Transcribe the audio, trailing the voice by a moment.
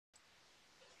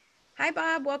Hi,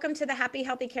 Bob. Welcome to the Happy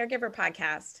Healthy Caregiver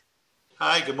podcast.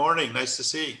 Hi, good morning. Nice to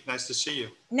see you. Nice to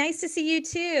see you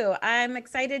too. I'm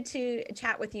excited to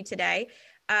chat with you today.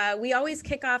 We always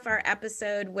kick off our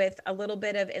episode with a little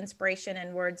bit of inspiration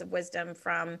and words of wisdom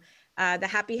from the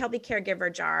Happy Healthy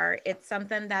Caregiver jar. It's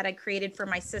something that I created for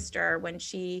my sister when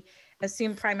she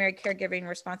assumed primary caregiving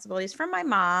responsibilities from my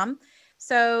mom.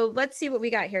 So let's see what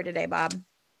we got here today, Bob.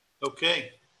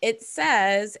 Okay. It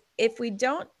says, if we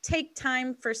don't take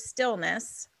time for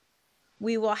stillness,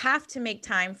 we will have to make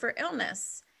time for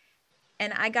illness.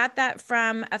 And I got that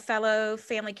from a fellow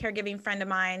family caregiving friend of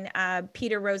mine,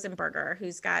 Peter Rosenberger,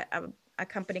 who's got a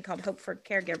company called Hope for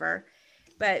Caregiver.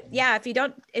 But yeah, if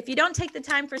you don't take the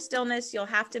time for stillness, you'll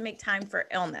have to make time for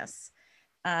illness.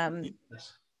 Yes.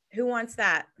 Who wants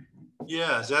that?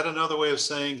 Yeah. Is that another way of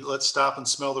saying, let's stop and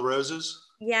smell the roses?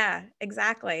 Yeah,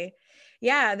 exactly.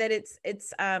 Yeah, that it's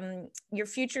your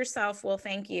future self will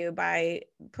thank you by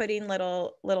putting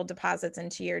little deposits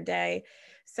into your day.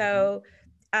 So,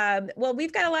 well,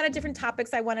 we've got a lot of different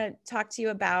topics I want to talk to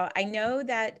you about. I know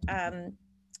that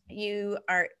you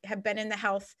have been in the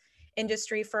health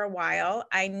industry for a while.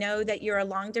 I know that you're a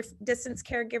long distance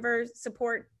caregiver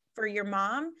support for your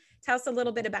mom. Tell us a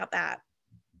little bit about that.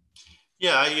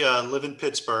 Yeah, I live in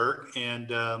Pittsburgh, and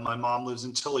my mom lives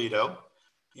in Toledo.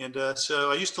 And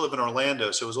so I used to live in Orlando,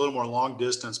 so it was a little more long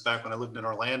distance back when I lived in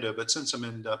Orlando. But since I'm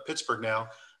in Pittsburgh now,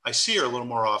 I see her a little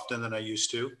more often than I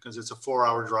used to because it's a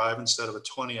 4-hour drive instead of a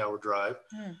 20-hour drive.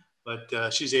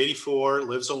 But she's 84,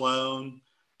 lives alone,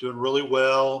 doing really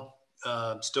well,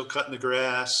 still cutting the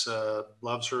grass,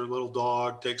 loves her little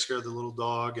dog, takes care of the little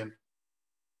dog. And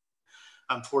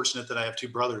I'm fortunate that I have two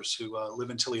brothers who live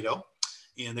in Toledo,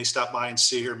 and they stop by and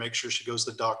see her, make sure she goes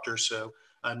to the doctor. So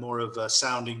I'm more of a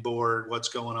sounding board, what's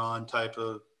going on type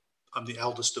of, I'm the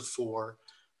eldest of four.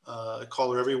 I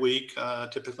call her every week,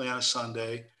 typically on a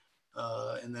Sunday.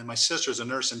 And then my sister's a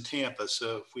nurse in Tampa.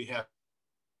 So if we have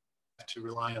to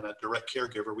rely on a direct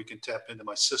caregiver, we can tap into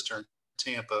my sister in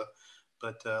Tampa.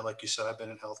 But like you said, I've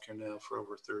been in healthcare now for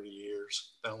over 30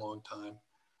 years. Been a long time.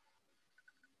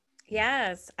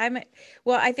 Yes,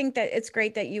 well, I think that it's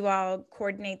great that you all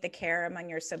coordinate the care among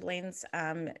your siblings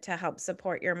to help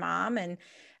support your mom. And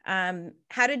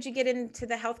how did you get into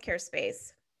the healthcare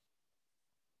space?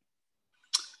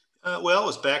 Well, it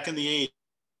was back in the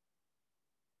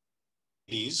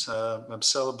 80s. I'm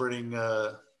celebrating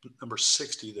number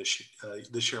 60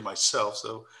 this year myself.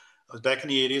 So I was back in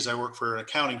the 80s. I worked for an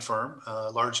accounting firm,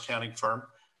 a large accounting firm,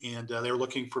 and they were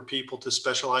looking for people to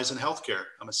specialize in healthcare.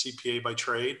 I'm a CPA by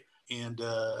trade. And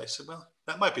I said, well,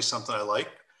 that might be something I like.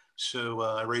 So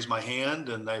I raised my hand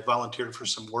and I volunteered for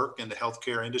some work in the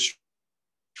healthcare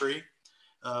industry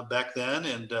back then,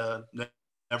 and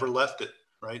never left it,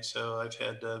 right? So I've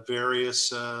had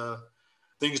various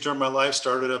things during my life,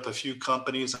 started up a few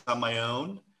companies on my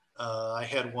own. I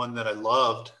had one that I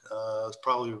loved. It was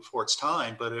probably before its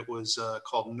time, but it was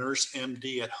called Nurse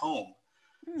MD at Home.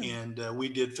 And we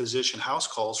did physician house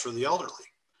calls for the elderly.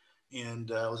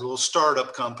 And it was a little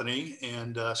startup company.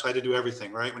 And so I had to do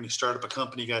everything, right? When you start up a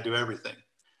company, you got to do everything.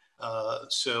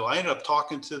 So I ended up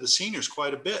talking to the seniors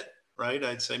quite a bit, right?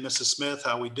 I'd say, Mrs. Smith,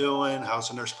 how we doing? How's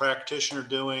the nurse practitioner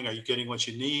doing? Are you getting what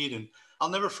you need? And I'll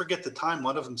never forget the time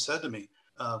one of them said to me,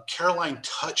 Caroline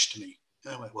touched me.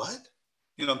 And I went, what?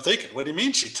 You know, I'm thinking, what do you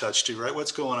mean she touched you, right?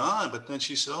 What's going on? But then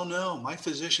she said, oh no, my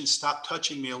physician stopped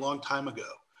touching me a long time ago.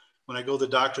 When I go to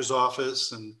the doctor's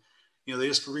office and you know, they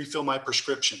just refill my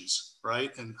prescriptions,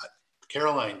 right? And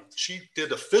Caroline, she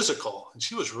did a physical and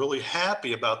she was really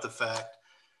happy about the fact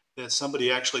that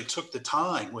somebody actually took the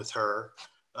time with her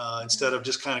instead of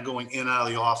just kind of going in and out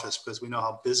of the office, because we know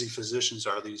how busy physicians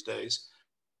are these days.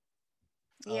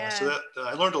 Yeah. So that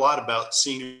I learned a lot about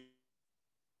seniors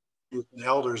and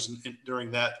elders during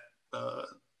that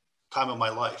time of my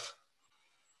life.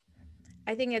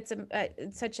 I think it's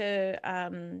such a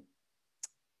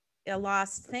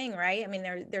lost thing, right? I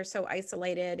mean, they're so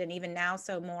isolated, and even now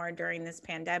so more during this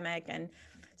pandemic, and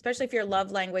especially if your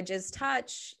love language is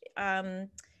touch,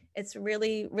 it's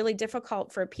really, really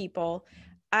difficult for people.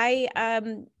 I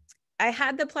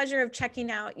had the pleasure of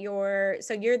checking out you're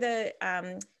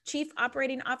the chief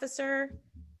operating officer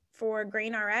for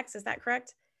Grain RX, is that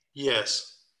correct?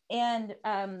 Yes. And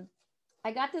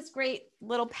I got this great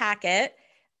little packet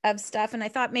of stuff, and I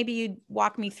thought maybe you'd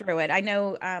walk me through it. I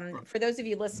know for those of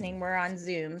you listening, we're on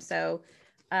Zoom, so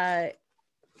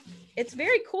it's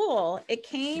very cool. It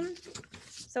came,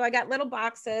 so I got little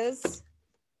boxes.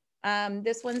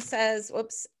 This one says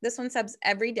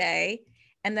every day,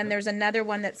 and then there's another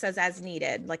one that says as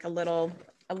needed, like a little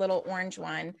orange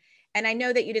one. And I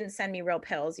know that you didn't send me real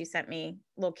pills. You sent me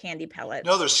little candy No,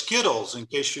 pellets. there's Skittles in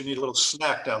case you need a little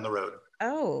snack down the road.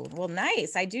 Oh, well,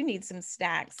 nice. I do need some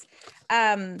snacks.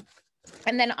 Um,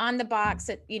 and then on the box,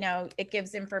 it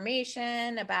gives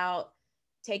information about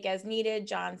take as needed,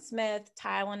 John Smith,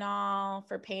 Tylenol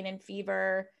for pain and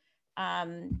fever.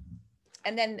 And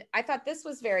then I thought this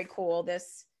was very cool.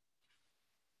 This,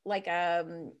 like,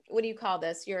 what do you call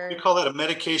this? We call that a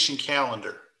medication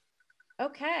calendar.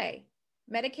 Okay.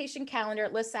 Medication calendar.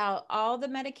 It lists out all the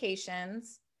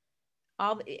medications,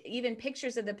 even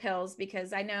pictures of the pills,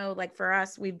 because I know, like, for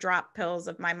us, we've dropped pills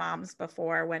of my mom's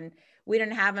before when we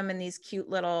didn't have them in these cute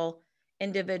little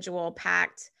individual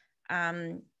packed.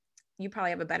 You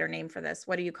probably have a better name for this.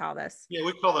 What do you call this? Yeah,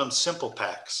 we call them simple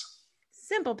packs.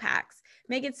 Simple packs.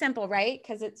 Make it simple, right?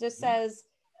 Because it just says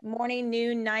morning,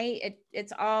 noon, night.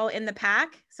 It's all in the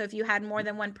pack. So if you had more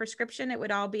than one prescription, it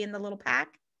would all be in the little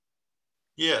pack.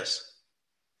 Yes.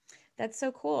 That's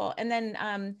so cool. And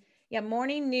then,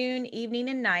 morning, noon, evening,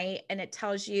 and night. And it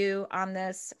tells you on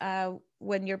this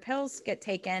when your pills get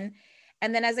taken.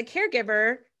 And then as a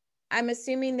caregiver, I'm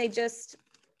assuming they just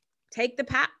take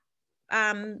the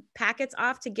packets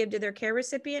off to give to their care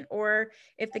recipient, or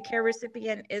if the care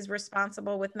recipient is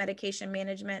responsible with medication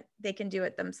management, they can do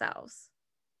it themselves.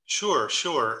 Sure,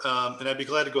 sure. And I'd be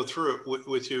glad to go through it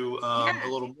with you a Yeah.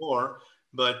 little more.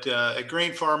 But at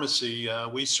Grain Pharmacy,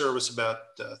 we service about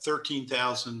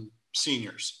 13,000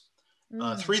 seniors.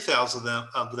 3,000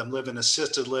 of them live in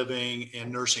assisted living and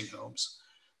nursing homes.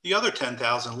 The other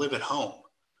 10,000 live at home,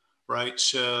 right?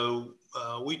 So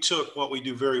we took what we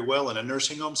do very well in a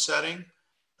nursing home setting,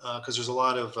 because there's a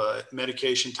lot of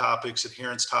medication topics,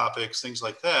 adherence topics, things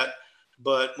like that.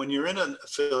 But when you're in an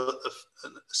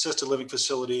assisted living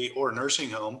facility or a nursing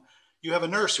home, you have a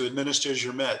nurse who administers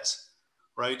your meds,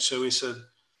 right? So we said,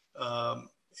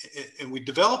 and we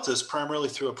developed this primarily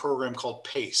through a program called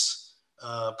PACE,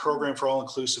 Program for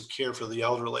All-Inclusive Care for the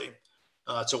Elderly.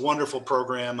 It's a wonderful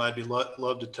program. I'd be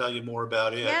love to tell you more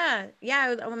about it.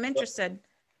 Yeah, I'm interested.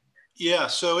 Yeah,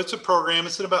 so it's a program.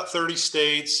 It's in about 30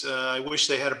 states. I wish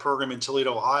they had a program in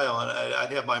Toledo, Ohio, and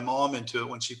I'd have my mom into it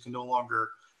when she can no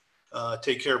longer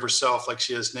take care of herself like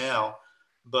she is now.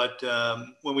 But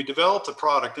when we developed the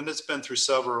product, and it's been through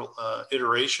several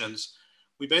iterations,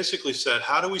 we basically said,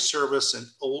 how do we service an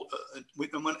old,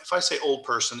 if I say old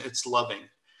person, it's loving,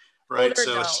 right? Older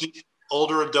So adult.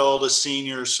 older adult, a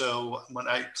senior. So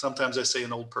sometimes I say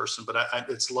an old person, but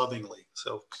it's lovingly.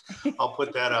 So I'll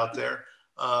put that out there.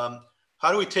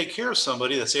 How do we take care of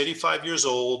somebody that's 85 years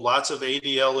old, lots of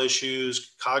ADL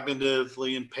issues,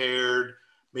 cognitively impaired,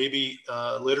 maybe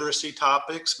literacy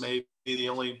topics, maybe the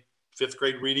only 5th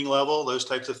grade reading level, those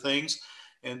types of things.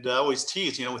 And I always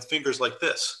tease, with fingers like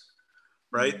this,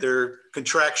 right? They're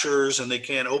contractures and they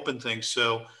can't open things.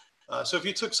 So if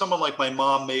you took someone like my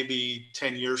mom, maybe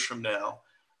 10 years from now,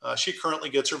 she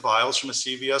currently gets her vials from a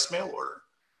CVS mail order.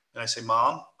 And I say,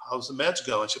 Mom, how's the meds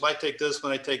going? She might take this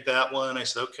one, I take that one. I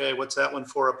said, okay, what's that one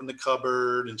for up in the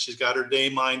cupboard? And she's got her day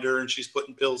minder and she's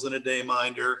putting pills in a day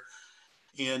minder.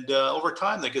 And over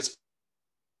time, that gets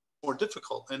more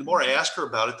difficult. And the more I ask her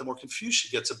about it, the more confused she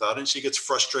gets about it. And she gets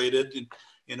frustrated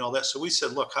and all that. So we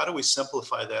said, look, how do we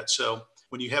simplify that? So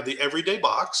when you have the everyday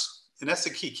box, and that's the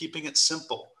key, keeping it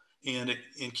simple. And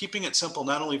keeping it simple,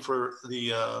 not only for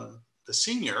the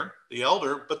senior, the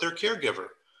elder, but their caregiver,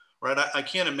 right? I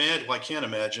can't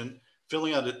imagine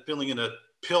filling in a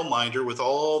pill minder with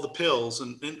all the pills,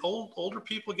 and older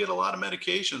people get a lot of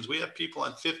medications. We have people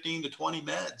on 15 to 20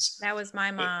 meds. That was my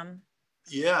mom.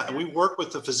 Yeah, and we work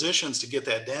with the physicians to get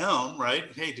that down, right?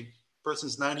 Hey, the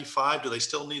person's 95, do they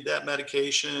still need that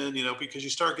medication? Because you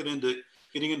start getting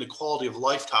into quality of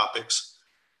life topics,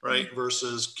 right?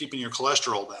 Versus keeping your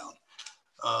cholesterol down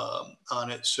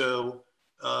on it. So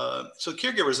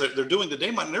caregivers, they're doing the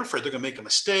day minder, they're afraid they're going to make a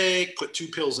mistake, put 2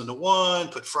 pills into one,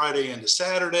 put Friday into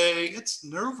Saturday. It's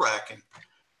nerve-wracking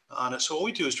on it. So what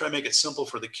we do is try to make it simple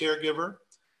for the caregiver,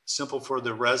 simple for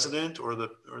the resident or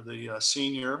the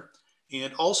senior,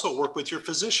 and also work with your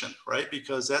physician, right?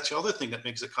 Because that's the other thing that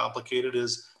makes it complicated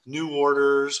is new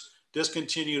orders,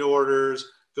 discontinued orders,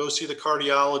 go see the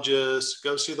cardiologist,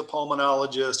 go see the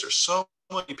pulmonologist. There's so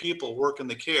many people working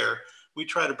the care. We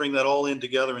try to bring that all in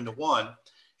together into one.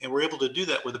 And we're able to do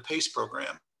that with the PACE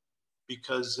program,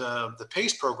 because the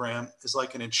PACE program is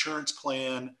like an insurance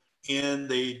plan, and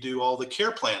they do all the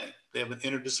care planning. They have an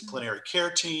interdisciplinary care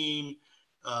team.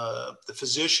 The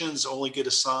physicians only get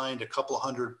assigned a couple of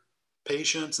hundred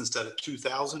patients instead of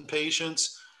 2,000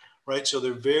 patients, right? So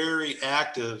they're very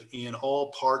active in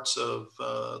all parts of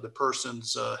the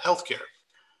person's healthcare.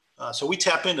 So we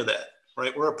tap into that,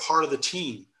 right? We're a part of the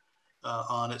team.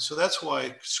 on it. So that's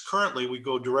why currently we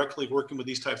go directly working with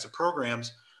these types of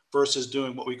programs versus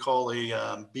doing what we call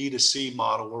a B2C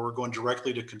model, where we're going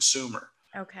directly to consumer.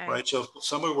 Okay. Right. So if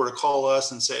somebody were to call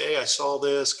us and say, hey, I saw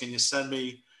this, can you send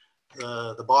me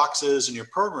the boxes in your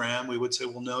program? We would say,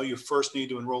 well, no, you first need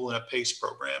to enroll in a PACE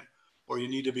program, or you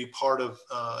need to be part of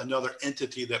another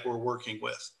entity that we're working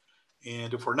with.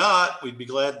 And if we're not, we'd be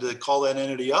glad to call that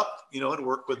entity up, and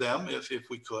work with them if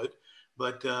we could.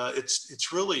 But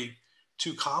it's really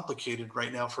too complicated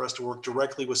right now for us to work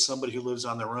directly with somebody who lives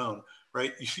on their own,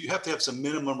 right? You have to have some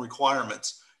minimum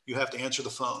requirements. You have to answer the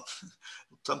phone.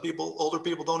 Some people, older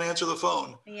people, don't answer the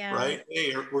phone, right?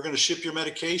 Hey, we're going to ship your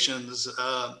medications.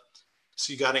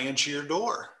 So you got to answer your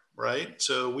door, right?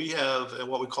 So we have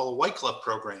what we call a white glove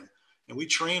program, and we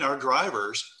train our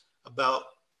drivers, about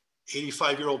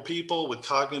 85-year-old people with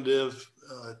cognitive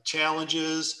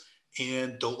challenges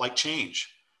and don't like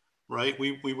change, right?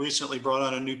 We recently brought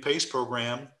on a new PACE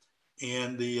program,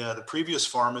 and the previous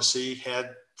pharmacy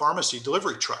had pharmacy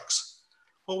delivery trucks.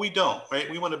 Well, we don't, right?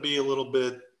 We want to be a little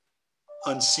bit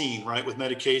unseen, right? With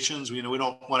medications, we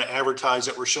don't want to advertise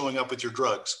that we're showing up with your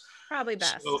drugs. Probably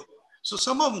best. So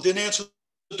some of them didn't answer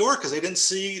the door because they didn't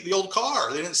see the old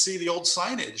car. They didn't see the old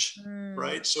signage,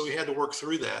 right? So we had to work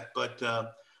through that. But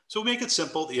so we make it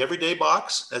simple. The everyday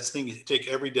box, that's the thing you take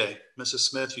every day. Mrs.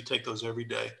 Smith, you take those every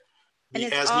day. And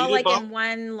it's all like in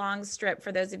one long strip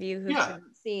for those of you who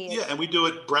couldn't see. Yeah, and we do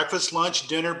it breakfast, lunch,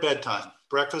 dinner, bedtime.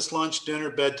 Breakfast, lunch, dinner,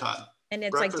 bedtime. And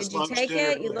it's breakfast, like, did you take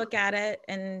it? You look at it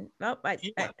and, I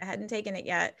hadn't taken it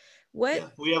yet.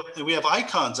 What? Yeah, we have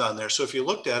icons on there. So if you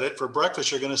looked at it for breakfast,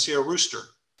 you're going to see a rooster.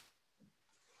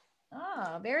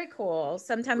 Oh, very cool.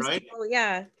 Sometimes people,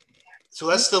 So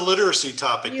that's the literacy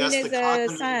topic. Noon that's the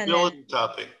cognitive ability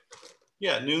topic.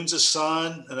 Yeah, noon's a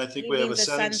sun, and I think we have a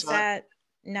setting sunset.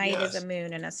 Night is a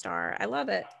moon and a star. I love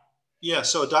it. Yeah,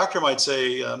 so a doctor might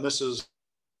say, Mrs.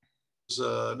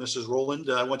 Rowland,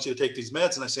 I want you to take these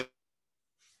meds. And I say,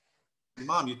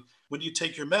 Mom, when do you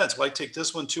take your meds? Well, I take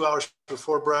this one 2 hours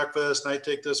before breakfast, and I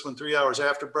take this one 3 hours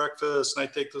after breakfast, and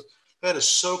I take this. That is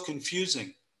so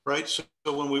confusing, right? So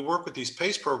when we work with these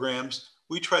PACE programs,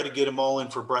 we try to get them all in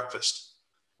for breakfast,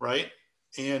 right?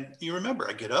 And you remember,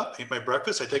 I get up, eat my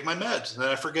breakfast, I take my meds, and then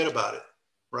I forget about it,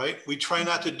 right? We try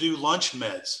not to do lunch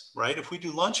meds, right? If we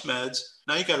do lunch meds,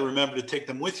 now you got to remember to take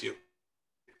them with you,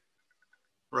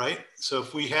 right? So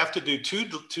if we have to do two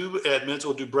admins,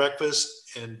 we'll do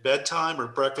breakfast and bedtime, or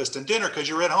breakfast and dinner, because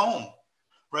you're at home,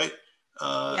 right?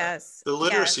 Yes. The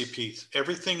literacy piece,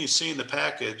 everything you see in the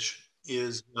package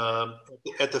is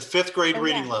at the 5th grade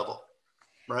reading level,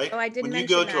 right? Oh, I didn't mention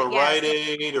that. When you go to a Rite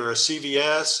Aid or a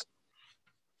CVS,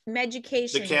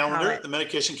 Medication, the calendar, the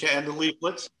medication and the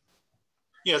leaflets.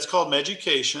 Yeah, it's called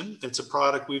Medication. It's a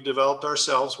product we've developed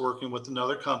ourselves working with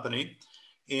another company.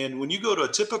 And when you go to a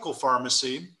typical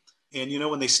pharmacy, and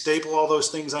when they staple all those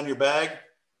things on your bag,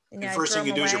 the first thing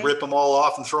you do is you rip them all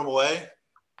off and throw them away.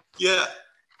 Yeah,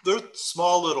 they're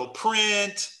small little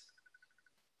print,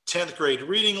 10th grade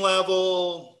reading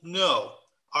level. No,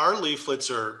 our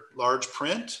leaflets are large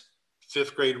print,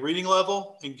 5th grade reading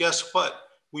level. And guess what?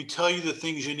 We tell you the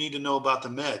things you need to know about the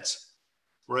meds,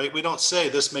 right? We don't say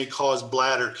this may cause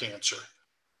bladder cancer.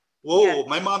 Whoa,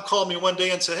 my mom called me one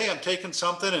day and said, hey, I'm taking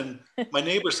something, and my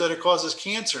neighbor said it causes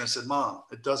cancer. And I said, Mom,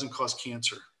 it doesn't cause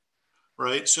cancer,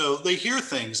 right? So they hear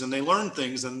things and they learn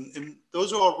things, and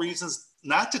those are all reasons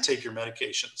not to take your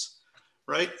medications,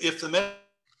 right? If the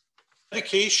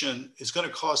medication is going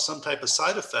to cause some type of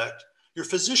side effect, your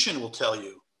physician will tell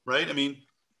you, right? I mean,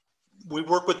 we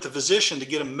work with the physician to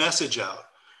get a message out.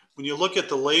 When you look at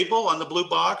the label on the blue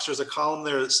box, there's a column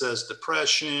there that says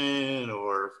depression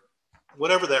or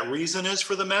whatever that reason is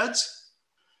for the meds.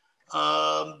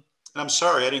 And I'm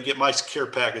sorry, I didn't get my care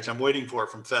package. I'm waiting for it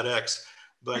from FedEx.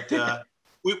 But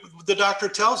the doctor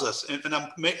tells us, and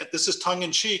this is tongue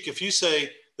in cheek. If you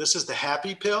say this is the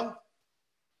happy pill,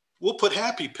 we'll put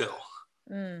happy pill,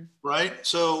 right?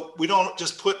 So we don't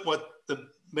just put what the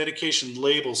medication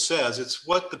label says. It's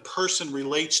what the person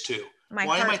relates to. My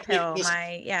heart pill,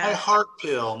 my heart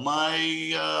pill,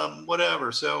 my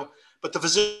whatever. So, but the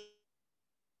physician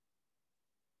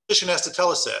has to tell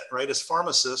us that, right? As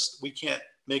pharmacists, we can't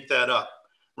make that up,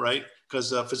 right?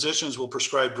 Because physicians will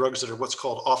prescribe drugs that are what's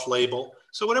called off-label.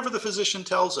 So whatever the physician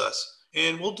tells us,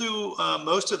 and we'll do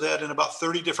most of that in about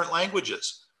 30 different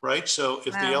languages, right? So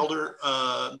if the elder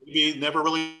maybe never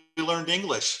really learned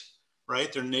English,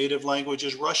 right? Their native language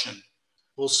is Russian.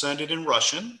 We'll send it in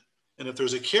Russian. And if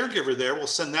there's a caregiver there, we'll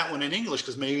send that one in English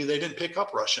because maybe they didn't pick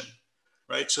up Russian,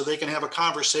 right? So they can have a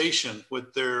conversation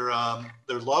with their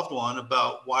loved one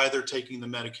about why they're taking the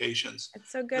medications.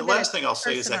 It's so good. The last thing I'll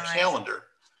say is that calendar.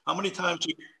 How many times do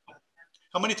you,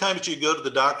 how many times do you go to the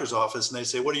doctor's office and they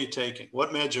say, what are you taking?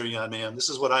 What meds are you on, ma'am? This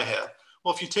is what I have.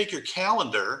 Well, if you take your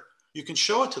calendar, you can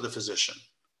show it to the physician,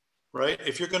 right?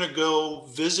 If you're going to go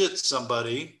visit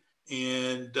somebody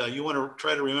and you want to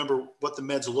try to remember what the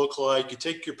meds look like, you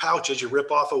take your pouches, you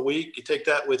rip off a week, you take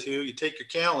that with you, you take your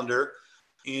calendar,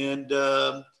 and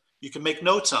you can make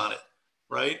notes on it,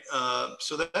 right?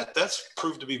 So that's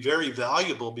proved to be very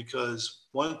valuable, because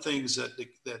one of the things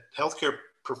that healthcare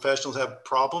professionals have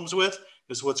problems with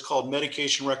is what's called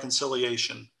medication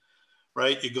reconciliation,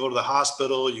 right? You go to the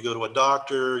hospital, you go to a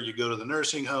doctor, you go to the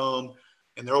nursing home,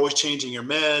 and they're always changing your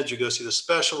meds. You go see the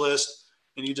specialist,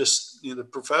 and the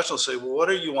professionals say, well, what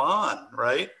are you on,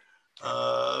 right?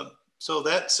 So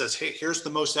that says, hey, here's the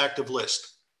most active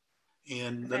list.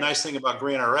 And the nice thing about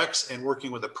Grant RX and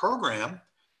working with a program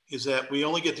is that we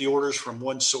only get the orders from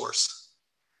one source,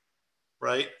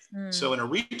 right? So in a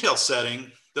retail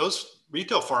setting, those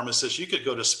retail pharmacists, you could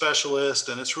go to specialists,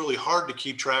 and it's really hard to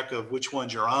keep track of which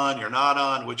ones you're on, you're not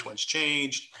on, which one's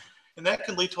changed. And that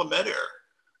can lead to a med error,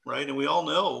 right? And we all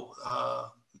know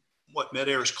what med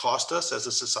errors cost us as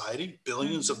a society,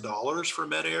 billions of dollars for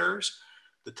med errors,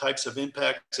 the types of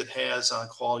impacts it has on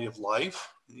quality of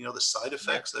life, the side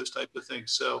effects, those types of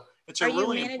things. So it's Are a you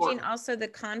really managing important. also the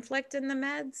conflict in the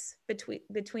meds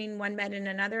between one med and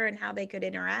another, and how they could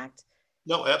interact?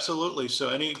 No, absolutely. So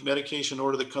any medication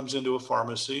order that comes into a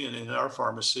pharmacy, and in our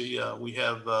pharmacy, we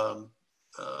have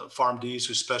PharmDs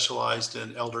who specialized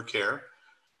in elder care,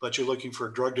 but you're looking for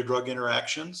drug-to-drug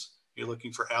interactions. You're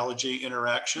looking for allergy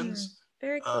interactions.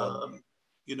 Very cool.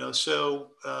 It's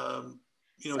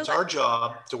our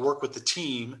job to work with the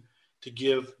team to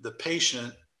give the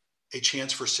patient a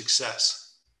chance for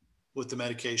success with the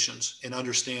medications and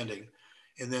understanding.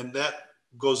 And then that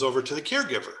goes over to the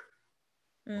caregiver.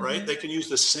 Right? They can use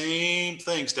the same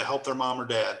things to help their mom or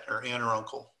dad or aunt or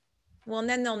uncle. Well, and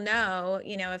then they'll know,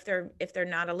 if they're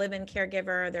not a live-in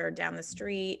caregiver, they're down the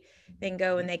street, they can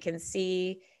go and they can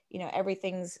see,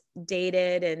 everything's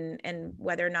dated, and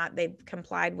whether or not they've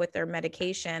complied with their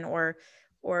medication, or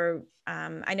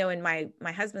I know in my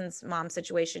husband's mom's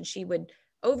situation, she would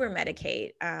over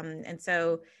medicate. And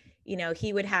so,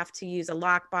 he would have to use a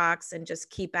lockbox and just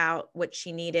keep out what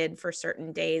she needed for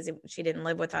certain days. She didn't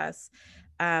live with us.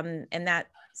 And that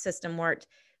system worked.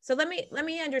 So let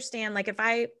me understand, like,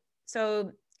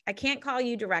 so I can't call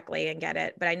you directly and get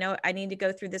it, but I know I need to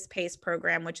go through this PACE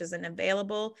program, which is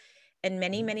available in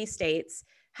many, many states.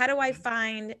 How do I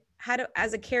find,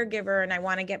 as a caregiver, and I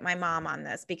want to get my mom on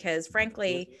this, because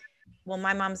frankly, well,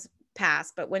 my mom's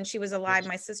passed, but when she was alive,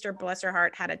 my sister, bless her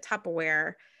heart, had a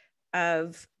Tupperware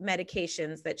of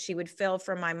medications that she would fill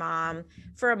for my mom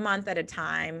for a month at a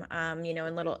time,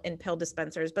 in pill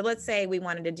dispensers. But let's say we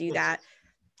wanted to do that.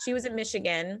 She was in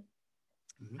Michigan.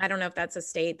 I don't know if that's a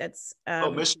state that's.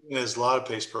 Michigan has a lot of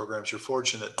PACE programs. You're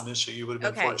fortunate in Michigan. You would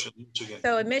have been fortunate in Michigan.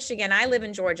 So in Michigan, I live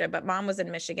in Georgia, but mom was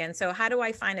in Michigan. So how do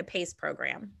I find a PACE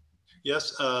program?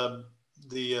 Yes.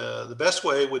 The best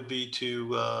way would be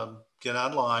to get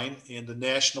online in the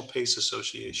National PACE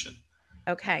Association.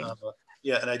 Okay.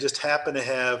 And I just happen to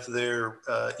have their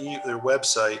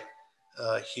website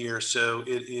here. So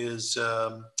it is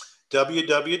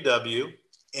www.npa,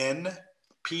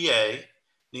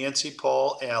 Nancy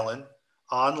Paul Allen,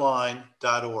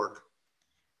 online.org.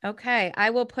 Okay. I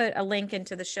will put a link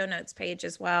into the show notes page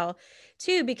as well,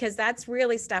 too, because that's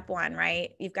really step one,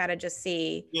 right? You've got to just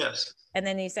see. Yes. And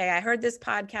then you say, I heard this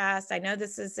podcast. I know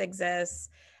this exists.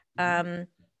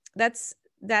 That's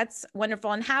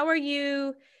wonderful. And how are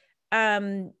you?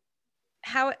 How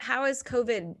has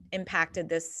COVID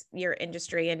impacted your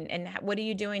industry, and what are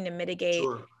you doing to mitigate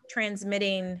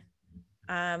transmitting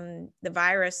the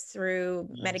virus through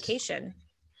medication?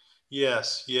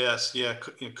 Yes. Yeah.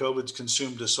 COVID's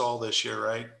consumed us all this year,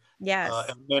 right? Yes.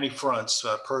 On many fronts,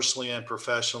 personally and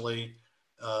professionally.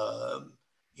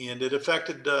 And it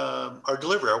affected our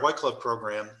delivery, our White Glove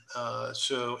program.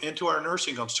 So into our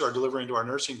nursing homes, to our delivery into our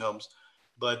nursing homes.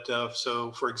 But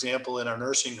so, for example, in our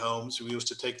nursing homes, we used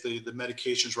to take the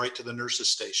medications right to the nurse's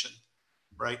station.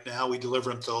 Right now, we deliver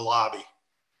them to the lobby.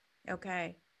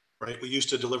 Okay. Right. We used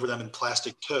to deliver them in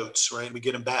plastic totes. Right. We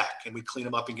get them back, and we clean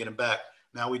them up and get them back.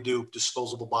 Now we do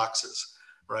disposable boxes.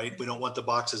 Right. We don't want the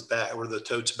boxes back or the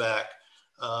totes back.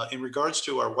 In regards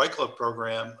to our White Glove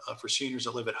program for seniors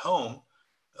that live at home,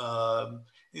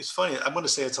 it's funny. I'm going to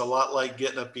say it's a lot like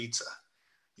getting a pizza.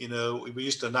 We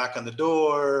used to knock on the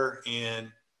door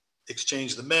and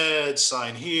exchange the meds,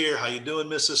 sign here. How you doing,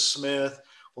 Mrs. Smith?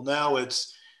 Well, now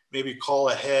it's maybe call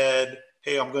ahead.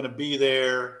 Hey, I'm going to be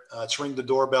there. It's ring the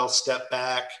doorbell, step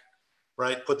back,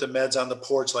 right? Put the meds on the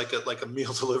porch like a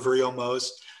meal delivery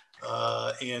almost.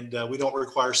 and we don't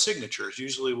require signatures.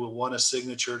 Usually we'll want a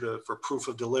signature for proof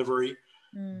of delivery,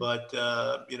 but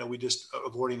we just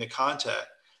avoiding the contact.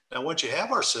 Now, once you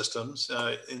have our systems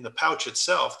in the pouch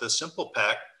itself, the simple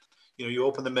pack, you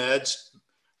open the meds.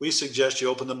 We suggest you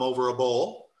open them over a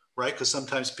bowl, right? Because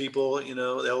sometimes people,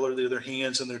 their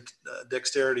hands and their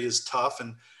dexterity is tough,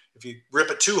 and if you rip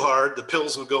it too hard, the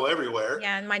pills will go everywhere.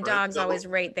 Yeah, and my right? dog's always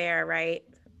right there, right?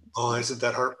 Oh, isn't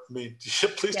that heart? I mean,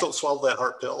 please Yeah. don't swallow that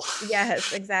heart pill.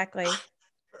 Yes, exactly.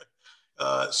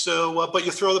 But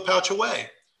you throw the pouch away,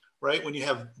 right? When you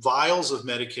have vials of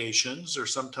medications or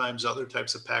sometimes other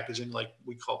types of packaging, like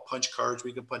we call punch cards,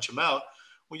 we can punch them out.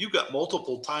 Well, you've got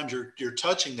multiple times you're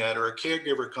touching that, or a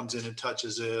caregiver comes in and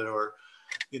touches it, or,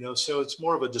 so it's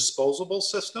more of a disposable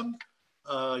system.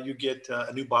 You get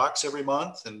a new box every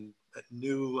month and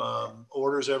new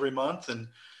orders every month. And,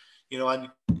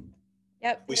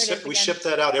 Yep. we ship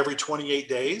that out every 28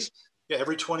 days. Yeah,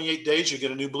 every 28 days you get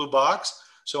a new blue box.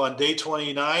 So on day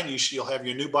 29, you'll have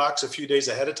your new box a few days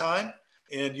ahead of time,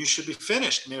 and you should be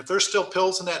finished. I mean, if there's still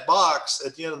pills in that box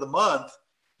at the end of the month,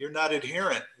 you're not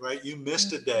adherent, right? You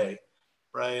missed a day,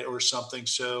 right, or something.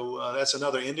 So that's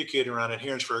another indicator on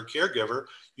adherence for a caregiver.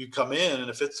 You come in,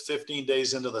 and if it's 15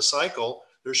 days into the cycle,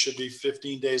 there should be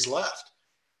 15 days left,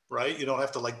 right? You don't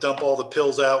have to dump all the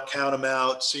pills out, count them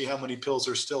out, see how many pills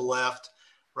are still left,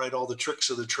 right? All the tricks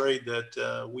of the trade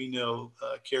that we know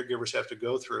caregivers have to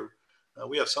go through.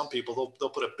 We have some people, they'll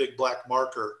put a big black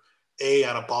marker A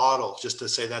on a bottle just to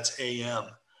say that's AM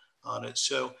on it.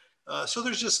 So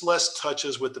there's just less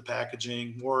touches with the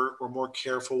packaging. We're more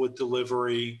careful with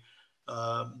delivery.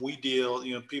 We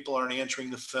deal, people aren't answering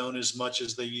the phone as much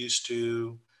as they used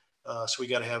to. So we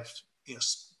got to have,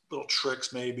 little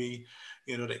tricks maybe,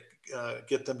 to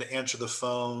get them to answer the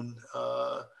phone.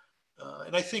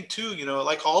 And I think too,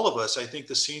 like all of us, I think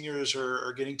the seniors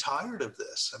are getting tired of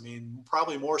this. I mean,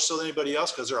 probably more so than anybody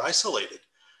else because they're isolated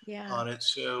on it.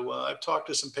 So I've talked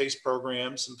to some PACE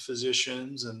programs, some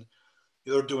physicians, and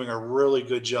they're doing a really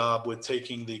good job with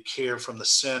taking the care from the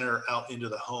center out into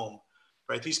the home,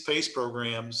 right? These PACE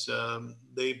programs,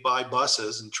 they buy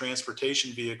buses and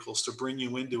transportation vehicles to bring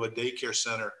you into a daycare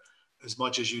center as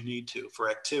much as you need to for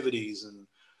activities and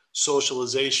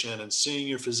socialization and seeing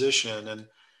your physician. And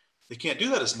they can't do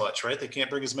that as much, right? They can't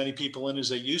bring as many people in as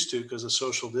they used to because of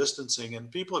social distancing.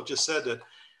 And people have just said that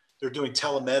they're doing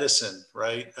telemedicine,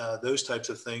 right? Those types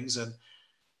of things. And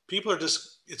people are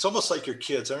just, it's almost like your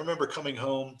kids. I remember coming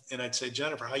home and I'd say,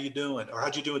 Jennifer, how you doing? Or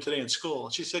how'd you do it today in school?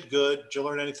 And she said, good. Did you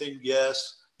learn anything?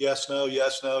 Yes. Yes, no,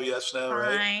 yes, no, yes, no,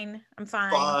 right? Fine. I'm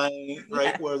fine. Fine,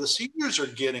 right? Yeah. Where the seniors are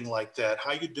getting like that.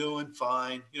 How you doing?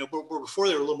 Fine. Before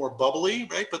they were a little more bubbly,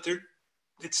 right? But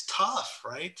it's tough,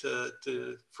 right?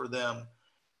 For them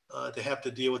to have to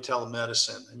deal with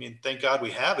telemedicine. I mean, thank God we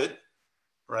have it,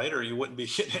 right? Or you wouldn't be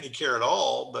getting any care at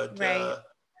all. But Right.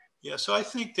 yeah, so I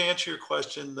think to answer your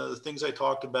question, the things I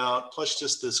talked about, plus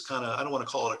just this kind of, I don't want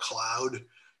to call it a cloud,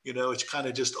 it's kind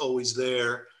of just always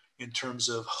there in terms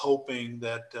of hoping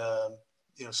that,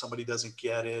 somebody doesn't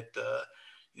get it.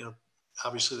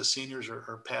 Obviously the seniors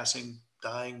are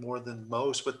dying more than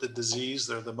most with the disease.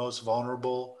 They're the most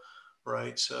vulnerable,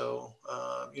 right? So,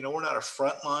 we're not a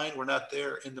front line. We're not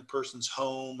there in the person's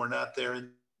home. We're not there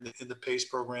in the PACE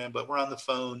program, but we're on the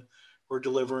phone. We're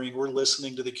delivering. We're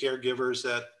listening to the caregivers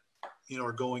that,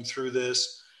 are going through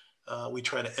this. We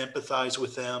try to empathize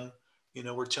with them.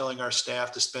 We're telling our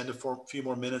staff to spend a few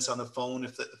more minutes on the phone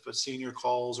if a senior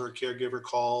calls or a caregiver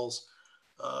calls.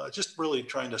 Just really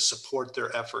trying to support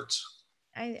their efforts.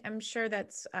 I'm sure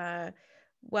that's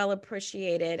well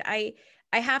appreciated. I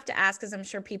have to ask because I'm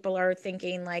sure people are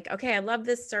thinking okay, I love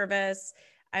this service.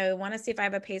 I want to see if I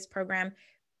have a PACE program.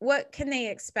 What can they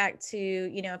expect to,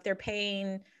 if they're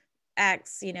paying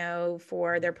X,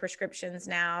 for their prescriptions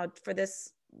now for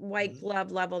this white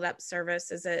glove leveled up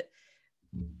service? Is it,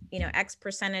 X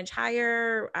percentage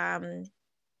higher?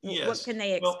 Yes. What can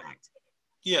they expect? Well,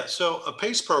 yeah. So a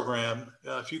PACE program,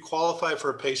 if you qualify for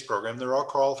a PACE program, there are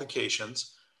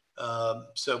qualifications.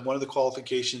 So one of the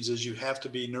qualifications is you have to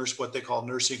be what they call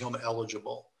nursing home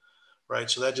eligible, right?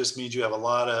 So that just means you have a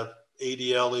lot of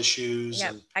ADL issues.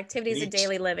 Yep. And Activities of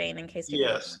daily living, in case people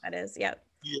don't know what that is. Yep.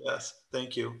 Yes,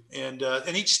 thank you. And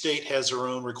each state has their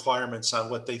own requirements on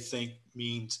what they think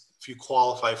means if you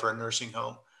qualify for a nursing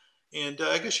home. And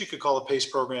I guess you could call a PACE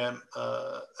program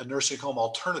a nursing home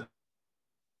alternative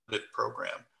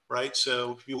program, right?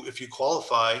 So if you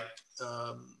qualify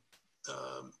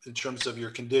in terms of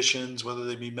your conditions, whether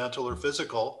they be mental or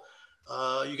physical,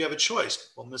 you have a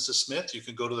choice. Well, Mrs. Smith, you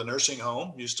can go to the nursing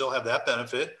home, you still have that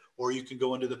benefit, or you can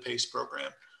go into the PACE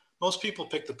program. Most people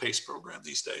pick the PACE program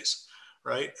these days,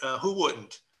 right? Who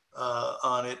wouldn't?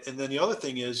 on it. And then the other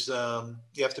thing is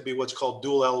you have to be what's called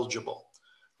dual eligible,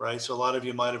 right? So a lot of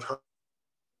you might have heard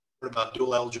about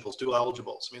dual eligibles, dual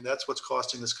eligibles. I mean, that's what's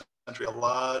costing this country a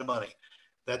lot of money.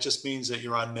 That just means that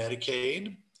you're on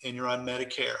Medicaid and you're on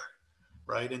Medicare,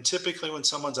 right? And typically when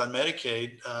someone's on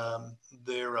Medicaid,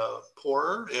 they're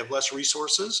poorer, they have less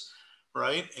resources,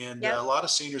 right? And a Yep. lot of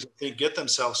seniors, I think, get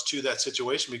themselves to that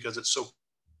situation because it's so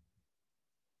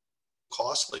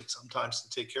costly sometimes to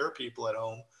take care of people at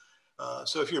home.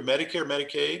 So if you're Medicare,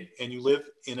 Medicaid, and you live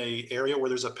in an area where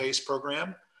there's a PACE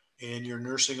program and you're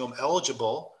nursing home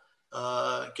eligible,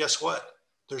 guess what?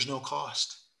 There's no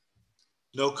cost,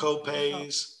 no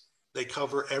co-pays. They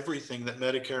cover everything that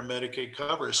Medicare and Medicaid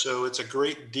covers. So it's a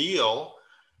great deal.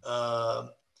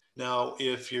 Now,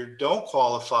 if you don't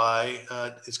qualify,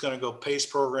 it's going to go PACE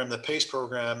program, the PACE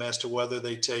program, as to whether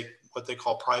they take what they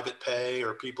call private pay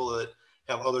or people that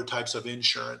have other types of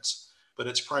insurance. But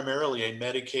it's primarily a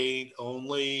Medicaid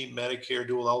only, Medicare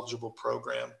dual eligible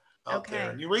program out there.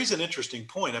 Okay. And you raise an interesting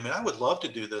point. I mean, I would love to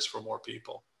do this for more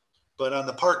people. But on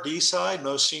the Part D side,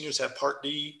 most seniors have Part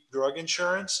D drug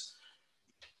insurance.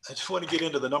 I don't want to get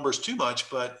into the numbers too much,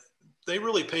 but they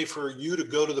really pay for you to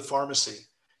go to the pharmacy,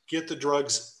 get the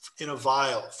drugs in a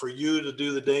vial, for you to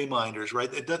do the day minders,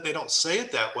 right? They don't say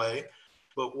it that way,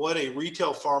 but what a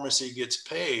retail pharmacy gets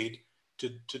paid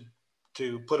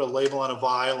to put a label on a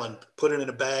vial and put it in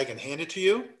a bag and hand it to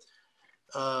you,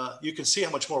 you can see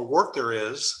how much more work there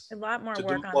is A lot more to do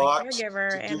work on the blocks,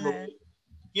 caregiver to and do, the,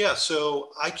 yeah. So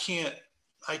I can't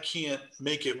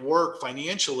make it work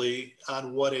financially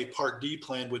on what a Part D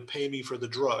plan would pay me for the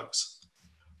drugs,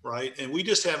 right? And we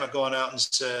just haven't gone out and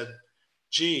said,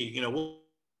 gee,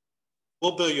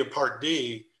 we'll bill your Part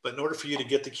D, but in order for you to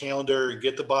get the calendar and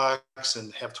get the box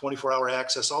and have 24-hour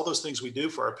access, all those things we do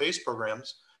for our PACE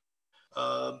programs,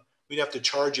 we'd have to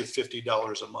charge you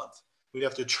 $50 a month. We'd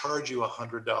have to charge you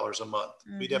 $100 a month.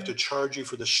 We'd have to charge you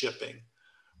for the shipping,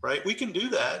 right? We can do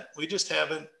that. We just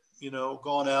haven't,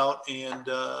 gone out and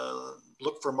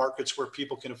look for markets where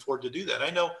people can afford to do that. I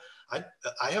know I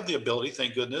have the ability,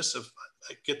 thank goodness, if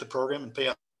I get the program and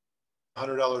pay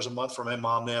 $100 a month for my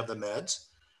mom to have the meds,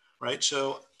 right?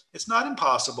 So it's not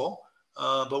impossible,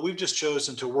 but we've just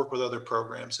chosen to work with other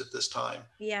programs at this time.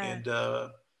 yeah. And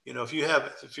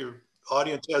if your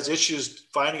audience has issues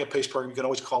finding a PACE program, you can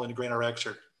always call into Grain RX,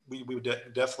 or we would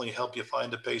definitely help you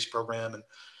find a PACE program.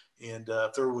 And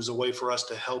if there was a way for us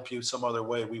to help you some other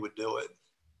way, we would do it.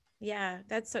 Yeah.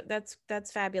 That's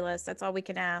fabulous. That's all we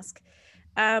can ask.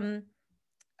 Um,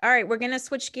 All right, we're going to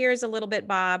switch gears a little bit,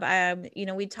 Bob.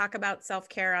 We talk about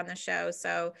self-care on the show,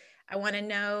 so I want to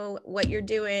know what you're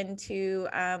doing to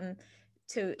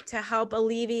help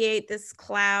alleviate this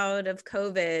cloud of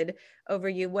COVID over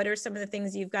you. What are some of the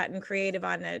things you've gotten creative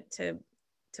on it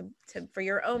for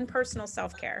your own personal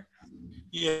self-care?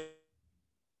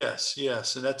 Yes,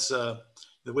 and that's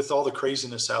with all the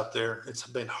craziness out there, it's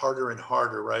been harder and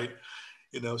harder, right?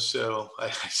 So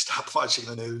I stopped watching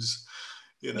the news.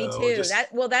 Me too. Just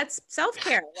That's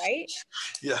self-care, right?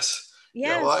 yes,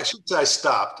 yeah. Well, Yes. I should say I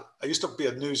stopped. I used to be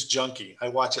a news junkie. I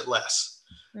watch it less,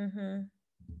 Mm-hmm.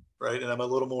 right? And I'm a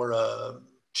little more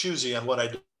choosy on what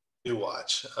I do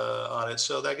watch on it.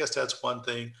 So I guess that's one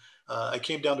thing. I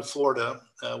came down to Florida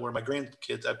where my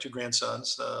grandkids. I have two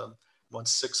grandsons.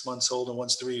 One's 6 months old and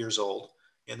one's 3 years old,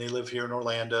 and they live here in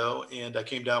Orlando. And I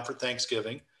came down for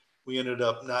Thanksgiving. We ended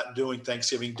up not doing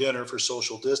Thanksgiving dinner for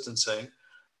social distancing.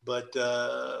 But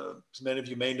as many of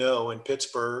you may know, in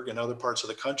Pittsburgh and other parts of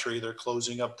the country, they're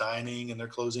closing up dining and they're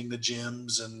closing the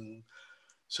gyms. And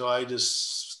so I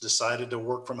just decided to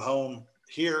work from home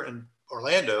here in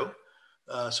Orlando.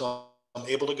 So I'm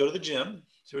able to go to the gym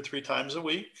 2 or 3 times a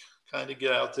week, kind of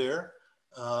get out there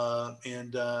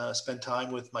and spend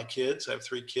time with my kids. I have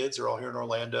 3 kids. They're all here in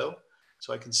Orlando.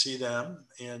 So I can see them.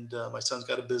 And my son's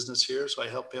got a business here, so I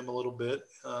help him a little bit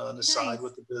on the side Nice.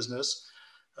 with the business.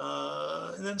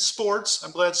 And then sports. I'm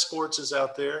glad sports is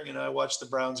out there. I watched the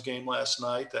Browns game last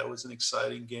night. That was an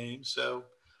exciting game. So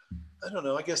I don't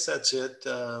know. I guess that's it.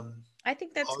 I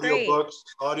think that's great.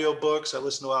 Audiobooks. I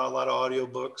listen to a lot of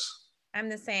audiobooks. I'm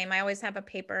the same. I always have a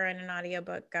paper and an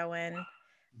audiobook going.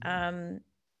 Mhm. Um,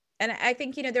 and I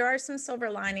think, there are some silver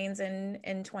linings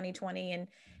in 2020,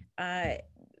 and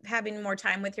having more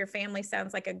time with your family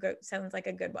sounds like a good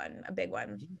one, a big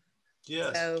one. Mhm.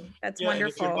 Yes. So that's Yeah. And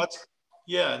if you're wonderful. not,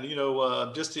 yeah.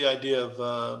 And, just the idea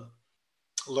of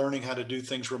learning how to do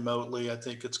things remotely, I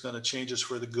think it's going to change us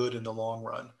for the good in the long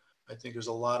run. I think there's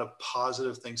a lot of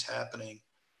positive things happening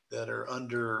that are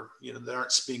that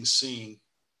aren't being seen,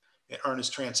 aren't as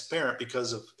transparent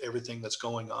because of everything that's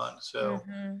going on. So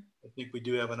Hmm. I think we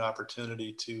do have an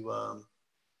opportunity to,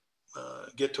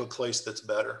 get to a place that's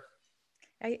better.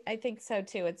 I think so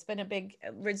too. It's been a big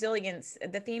resilience.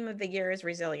 The theme of the year is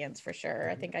resilience for sure.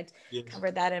 I think I Yes.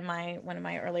 covered that in one of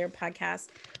my earlier podcasts.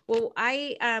 Well,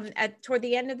 I at toward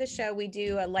the end of the show we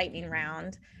do a lightning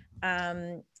round.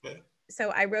 Um, Okay.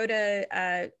 so I wrote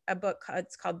a book.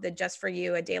 It's called the Just for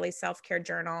You, a daily self-care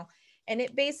journal, and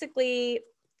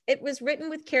it was written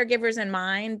with caregivers in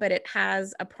mind, but it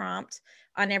has a prompt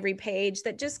on every page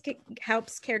that just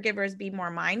helps caregivers be more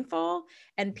mindful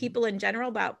and people in general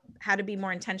about how to be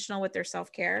more intentional with their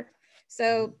self-care.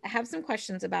 So I have some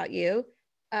questions about you,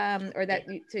 or that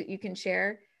you can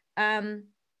share. Um,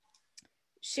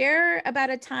 Share about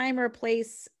a time or a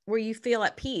place where you feel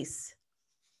at peace.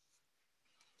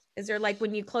 Is there, like,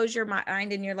 when you close your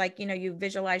mind and you're like, you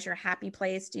visualize your happy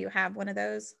place? Do you have one of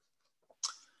those?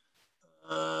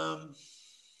 Um,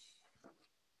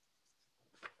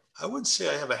 I wouldn't say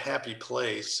I have a happy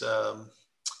place.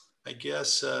 I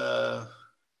guess when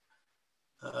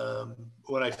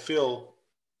I feel,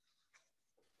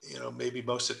 maybe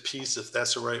most at peace, if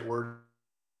that's the right word,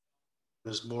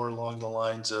 is more along the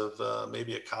lines of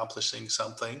maybe accomplishing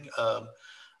something.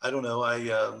 I don't know. I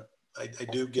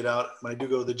do get out when I do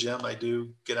go to the gym. I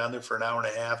do get on there for an hour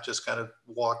and a half, just kind of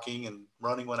walking and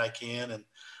running when I can, and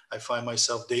I find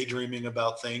myself daydreaming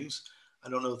about things. I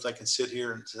don't know if I can sit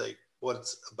here and say what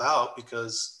it's about,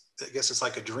 because I guess it's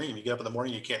like a dream. You get up in the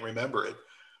morning, you can't remember it,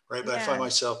 right? But I find Yeah.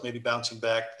 myself maybe bouncing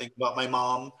back, thinking about my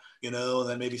mom, and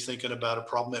then maybe thinking about a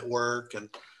problem at work, and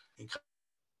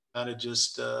kind of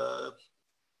just Well,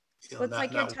 it's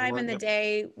like your not time in the worrying.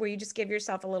 day where you just give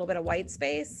yourself a little bit of white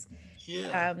space,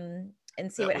 Yeah,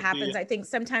 and see that what would be happens. it. I think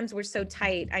sometimes we're so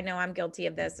tight. I know I'm guilty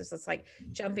of this. It's just like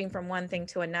jumping from one thing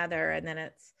to another, and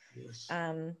then Yes.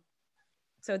 um,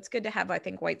 so it's good to have, I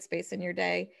think, white space in your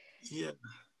day. Yeah.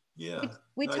 Yeah.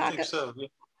 We No, I talk think so. Yeah.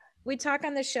 we talk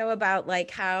on the show about like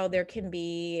how there can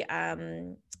be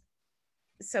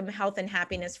some health and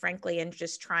happiness, frankly, in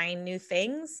just trying new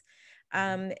things.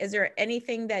 Is there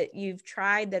anything that you've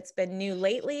tried that's been new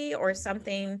lately, or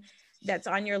something that's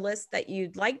on your list that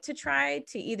you'd like to try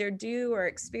to either do or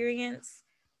experience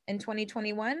in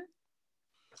 2021?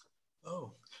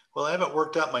 Oh, well, I haven't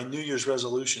worked out my New Year's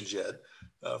resolutions yet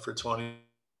for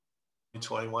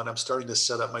 2021. I'm starting to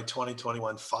set up my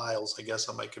 2021 files, I guess,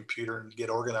 on my computer and get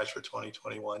organized for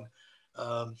 2021.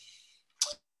 Um,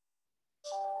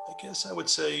 I guess I would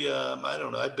say, I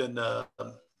don't know. I've been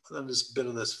on this bit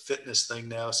of this fitness thing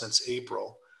now since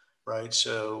April, right?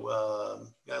 So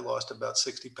I lost about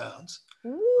 60 pounds,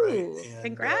 right? Ooh, And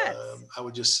congrats. I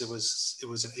would just, it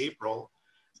was in April.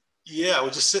 Yeah, I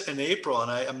was just sitting in April,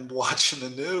 and I'm watching the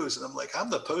news, and I'm like,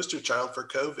 I'm the poster child for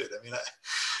COVID. I mean,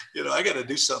 I got to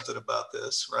do something about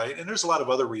this, right? And there's a lot of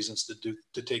other reasons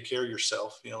to take care of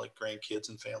yourself, like grandkids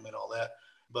and family and all that.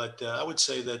 But I would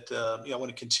say that I want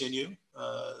to continue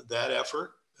that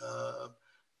effort. I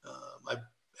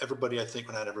Everybody, I think,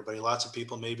 well, not everybody, lots of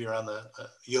people maybe are on the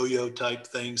yo-yo type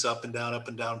things, up and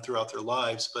down throughout their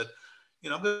lives. But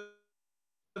I'm going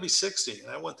to be 60,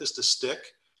 and I want this to stick.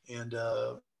 And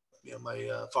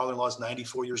my father-in-law is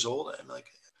 94 years old. I'm like,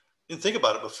 didn't think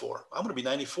about it before. I'm going to be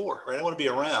 94, right? I want to be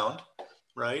around,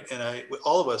 right? And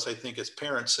all of us, I think, as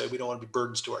parents, say we don't want to be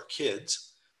burdens to our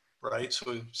kids, right?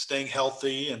 So staying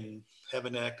healthy and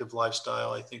having an active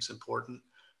lifestyle, I think, is important.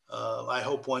 I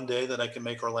hope one day that I can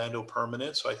make Orlando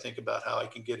permanent. So I think about how I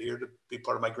can get here to be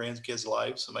part of my grandkids'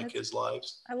 lives and my That's, kids'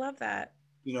 lives, I love that.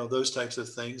 those types of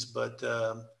things. But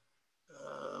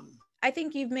I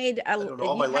think I don't know.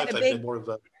 All my you've had a life, I've been more of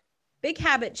a big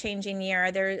habit changing year.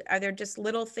 Are there just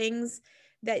little things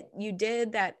that you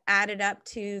did that added up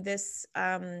to this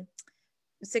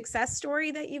success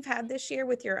story that you've had this year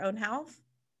with your own health?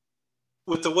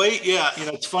 with the weight. Yeah,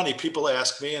 it's funny. People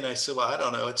ask me, and I say, well, I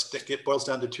don't know. It boils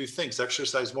down to two things: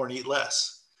 exercise more and eat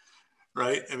less.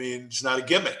 Right? I mean, it's not a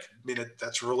gimmick. I mean,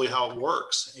 that's really how it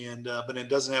works. And but it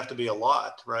doesn't have to be a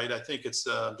lot, right? I think it's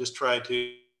just try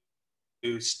to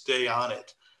stay on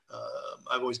it.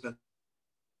 I've always been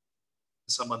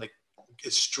someone that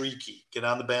is streaky, get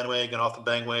on the bandwagon, off the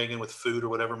bandwagon with food or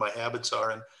whatever my habits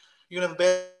are, and you're gonna have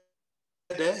a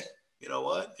bad day. You know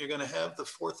what? You're gonna have the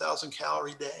 4,000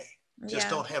 calorie day. Just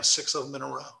Yeah. don't have 6 of them in a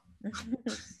row.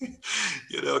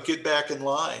 Get back in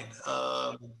line.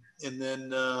 And then,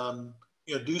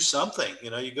 do something.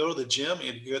 You go to the gym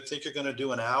and you think you're going to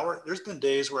do an hour. There's been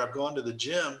days where I've gone to the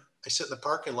gym, I sit in the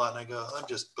parking lot and I go, I'm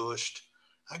just bushed.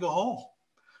 I go home.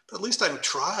 But at least I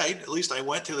tried. At least I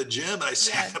went to the gym and I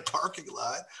sat Yeah. in the parking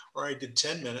lot, or I did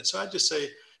 10 minutes. So I just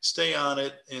say, stay on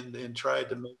it and try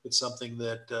to make it something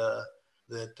that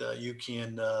you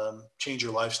can change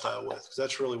your lifestyle with. Because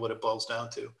that's really what it boils down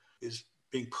to, is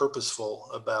being purposeful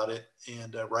about it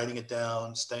and writing it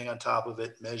down, staying on top of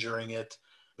it, measuring it,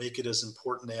 make it as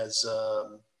important as,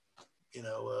 a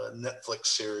Netflix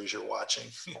series you're watching,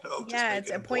 just Yeah, make it's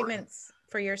it important. appointments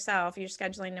for yourself. You're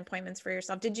scheduling appointments for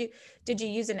yourself. Did you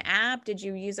use an app? Did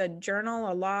you use a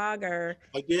journal, a log, or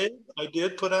I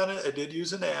did put on it. I did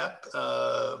use an app.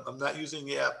 I'm not using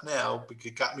the app now because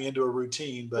it got me into a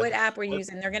routine, but what app were you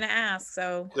using? They're going to ask.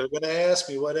 So they're going to ask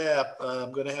me what app.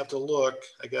 I'm going to have to look.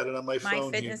 I got it on my My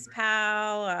phone here. Fitness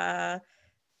Pal,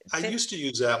 I Fit. used to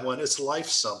use that one. It's Life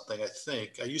something, I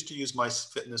think. I used to use my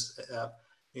fitness app,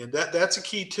 and that's a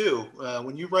key too.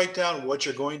 When you write down what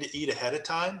you're going to eat ahead of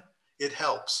time, it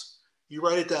helps. You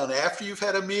write it down after you've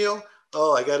had a meal.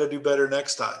 Oh, I got to do better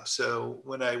next time. So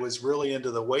when I was really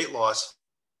into the weight loss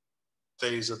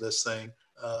phase of this thing,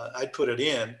 I'd put it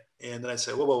in, and then I'd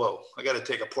say, whoa, whoa, whoa, I got to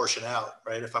take a portion out,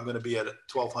 right? If I'm going to be at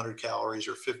 1,200 calories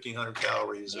or 1,500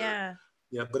 calories, or Yeah.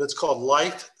 yeah, but it's called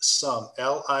Lifesum,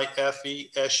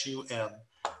 Lifesum, and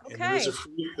Okay.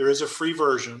 there is a free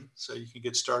version, so you can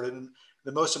get started. And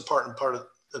the most important part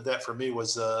of that for me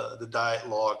was the diet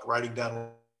log, writing down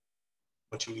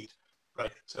what you eat,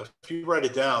 right? So if you write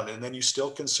it down and then you still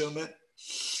consume it,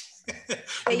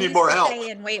 They you need used more to help. say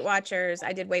in Weight Watchers,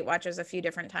 I did Weight Watchers a few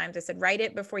different times. I said, write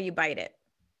it before you bite it.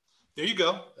 There you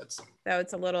go. That's So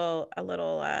it's a little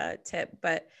tip,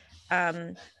 but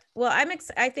um, well,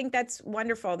 I think that's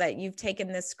wonderful that you've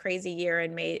taken this crazy year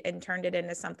and turned it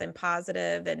into something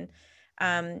positive. And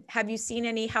have you seen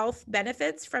any health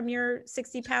benefits from your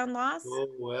 60-pound loss?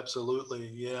 Oh, absolutely.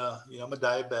 Yeah. Yeah. I'm a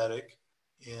diabetic,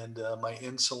 and my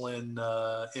insulin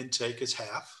intake is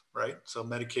half, right? So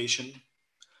medication,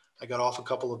 I got off a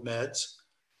couple of meds.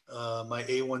 My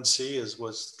A1C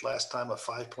was last time a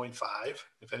 5.5.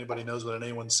 If anybody knows what an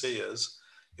A1C is,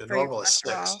 your For your normal is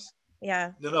cholesterol? 6.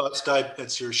 Yeah. No,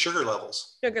 it's your sugar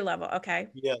levels. Sugar level. Okay.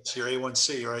 Yeah, it's your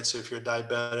A1C, right? So if you're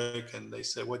diabetic, and they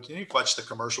say, well, you watch the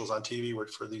commercials on TV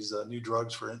for these new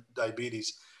drugs for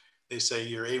diabetes, they say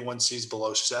your A1C is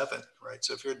below 7, right?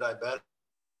 So if you're diabetic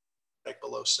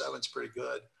below 7, it's pretty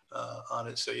good on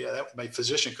it. So yeah, my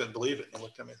physician couldn't believe it. He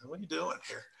looked at me and said, what are you doing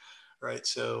here? Right.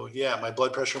 So yeah, my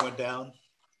blood pressure went down.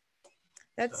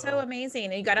 That's so So amazing.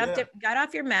 And you yeah, got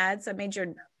off your meds. So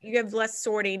you have less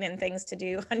sorting and things to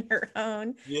do on your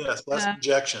own. yes, less Uh,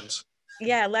 injections.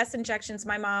 yeah, less injections.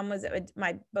 My mom was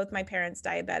both my parents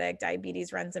diabetic.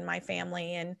 Diabetes runs in my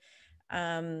family, and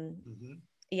um, Mm-hmm.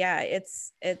 yeah,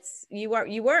 it's you were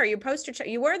you were the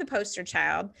poster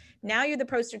child. Now you're the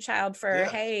poster child for, Yeah.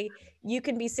 hey, you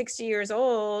can be 60 years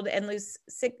old and lose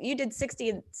six. You did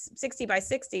 60 by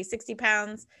 60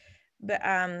 pounds, but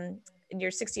in your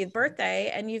 60th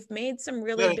birthday, and you've made some Yeah,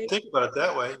 really I didn't big. think about it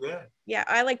that way. Yeah. Yeah,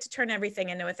 I like to turn everything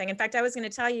into a thing. In fact, I was going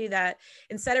to tell you that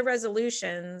instead of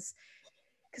resolutions,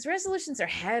 because resolutions are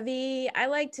heavy, I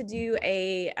like to do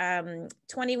a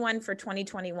 21 for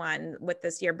 2021 with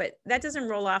this year, but that doesn't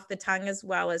roll off the tongue as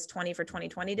well as 20 for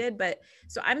 2020 did. But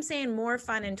so I'm saying more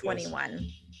fun in Yes. 21.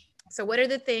 So what are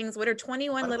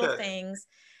 21 little Okay. things?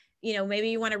 Maybe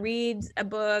you want to read a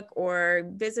book or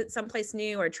visit someplace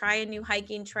new or try a new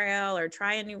hiking trail or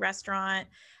try a new restaurant.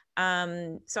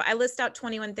 So I list out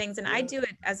 21 things, and I Yeah. do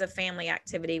it as a family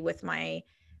activity with my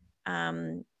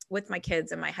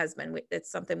kids and my husband. It's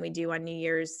something we do on New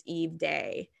Year's Eve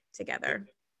day together.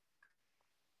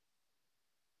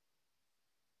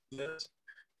 Yes.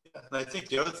 Yeah. And I think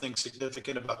the other thing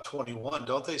significant about 21,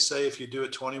 don't they say if you do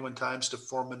it 21 times to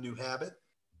form a new habit?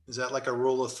 Is that like a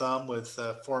rule of thumb with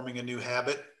forming a new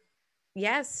habit?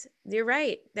 Yes, you're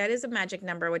right. That is a magic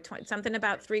number with something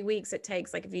about 3 weeks it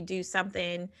takes. Like if you do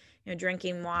something,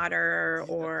 drinking water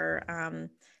Yeah. or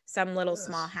some little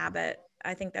small Yes. habit.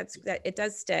 I think that it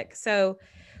does stick. So,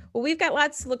 well, we've got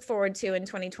lots to look forward to in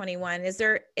 2021. Is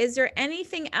there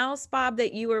anything else, Bob,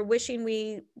 that you were wishing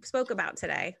we spoke about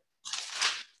today?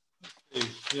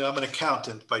 I'm an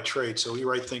accountant by trade, so we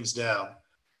write things down.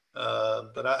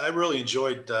 But I really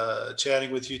enjoyed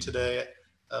chatting with you today.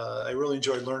 I really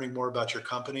enjoyed learning more about your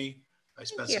company. I Thank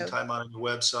spent some you. time on your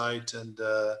website, and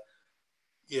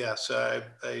yeah, so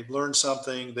I learned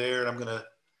something there, and I'm going to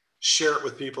share it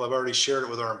with people. I've already shared it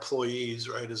with our employees,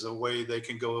 right, as a way they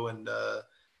can go and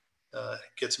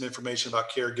get some information about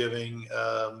caregiving.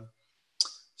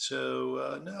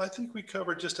 No, I think we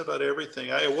covered just about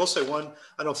everything. I will say one, I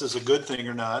don't know if this is a good thing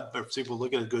or not, but if people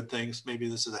look at good things, maybe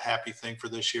this is a happy thing for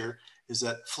this year, is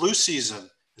that flu season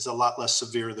is a lot less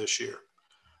severe this year.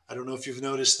 I don't know if you've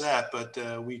noticed that, but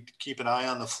we keep an eye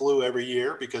on the flu every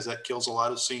year because that kills a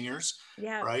lot of seniors,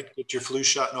 Yeah. right? Get your flu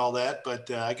shot and all that. But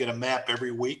I get a map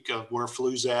every week of where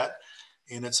flu's at,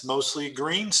 and it's mostly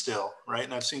green still, right?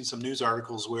 And I've seen some news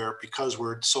articles where because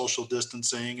we're social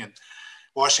distancing and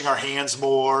washing our hands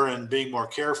more and being more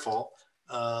careful,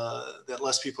 that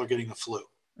less people are getting the flu.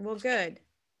 Well, good.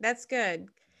 That's good.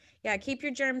 Yeah, keep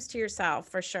your germs to yourself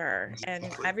for sure. And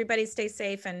Exactly. everybody stay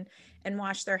safe and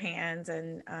wash their hands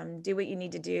and do what you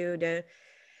need to do to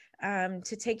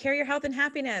take care of your health and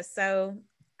happiness. So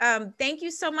thank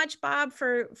you so much, Bob,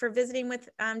 for visiting with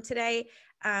today.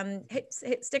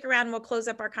 Stick around. We'll close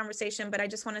up our conversation, but I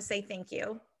just want to say thank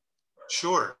you.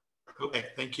 Sure. Okay.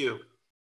 Thank you.